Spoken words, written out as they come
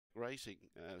racing.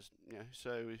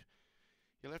 So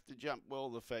you'll have to jump well,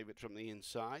 the favourite from the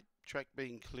inside. Track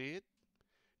being cleared.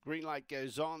 Green light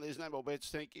goes on. There's no more bets.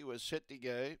 Thank you. We're set to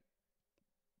go.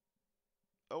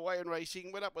 Away and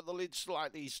racing, went up with the lid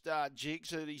slightly, Star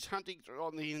Jigs, and he's hunting through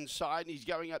on the inside, and he's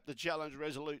going up to challenge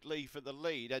Resolutely for the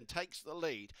lead, and takes the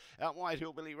lead. Out wide,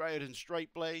 Hillbilly Road and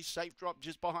Straight Blaze, safe drop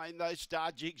just behind those,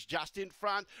 Star Jigs just in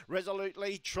front,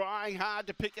 Resolutely trying hard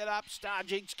to pick it up, Star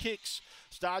Jigs kicks,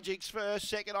 Star Jigs first,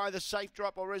 second either Safe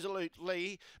Drop or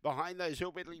Resolutely, behind those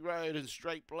Hillbilly Road and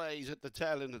Straight Blaze at the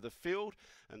tail end of the field,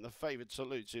 and the favourite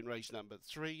Salutes in race number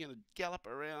 3, and a gallop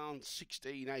around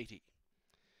 1680.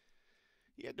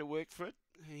 He had to work for it.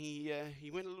 He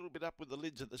went a little bit up with the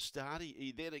lids at the start.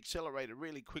 He then accelerated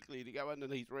really quickly to go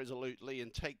underneath Resolutely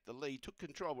and take the lead. Took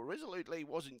control, but Resolutely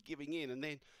wasn't giving in. And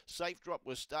then Safe Drop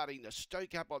was starting to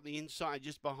stoke up on the inside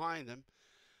just behind them.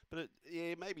 But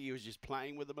maybe he was just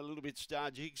playing with them a little bit, Star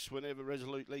Jigs. Whenever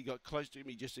Resolutely got close to him,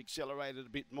 he just accelerated a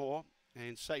bit more.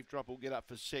 And Safe Drop will get up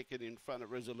for second in front of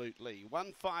Resolutely.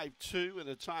 1:52 and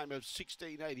a time of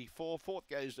 16:84. Fourth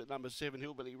goes to number 7,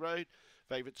 Hillbilly Road.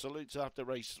 Favourite Salutes after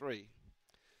race 3.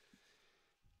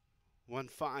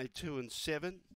 1:52 and 7.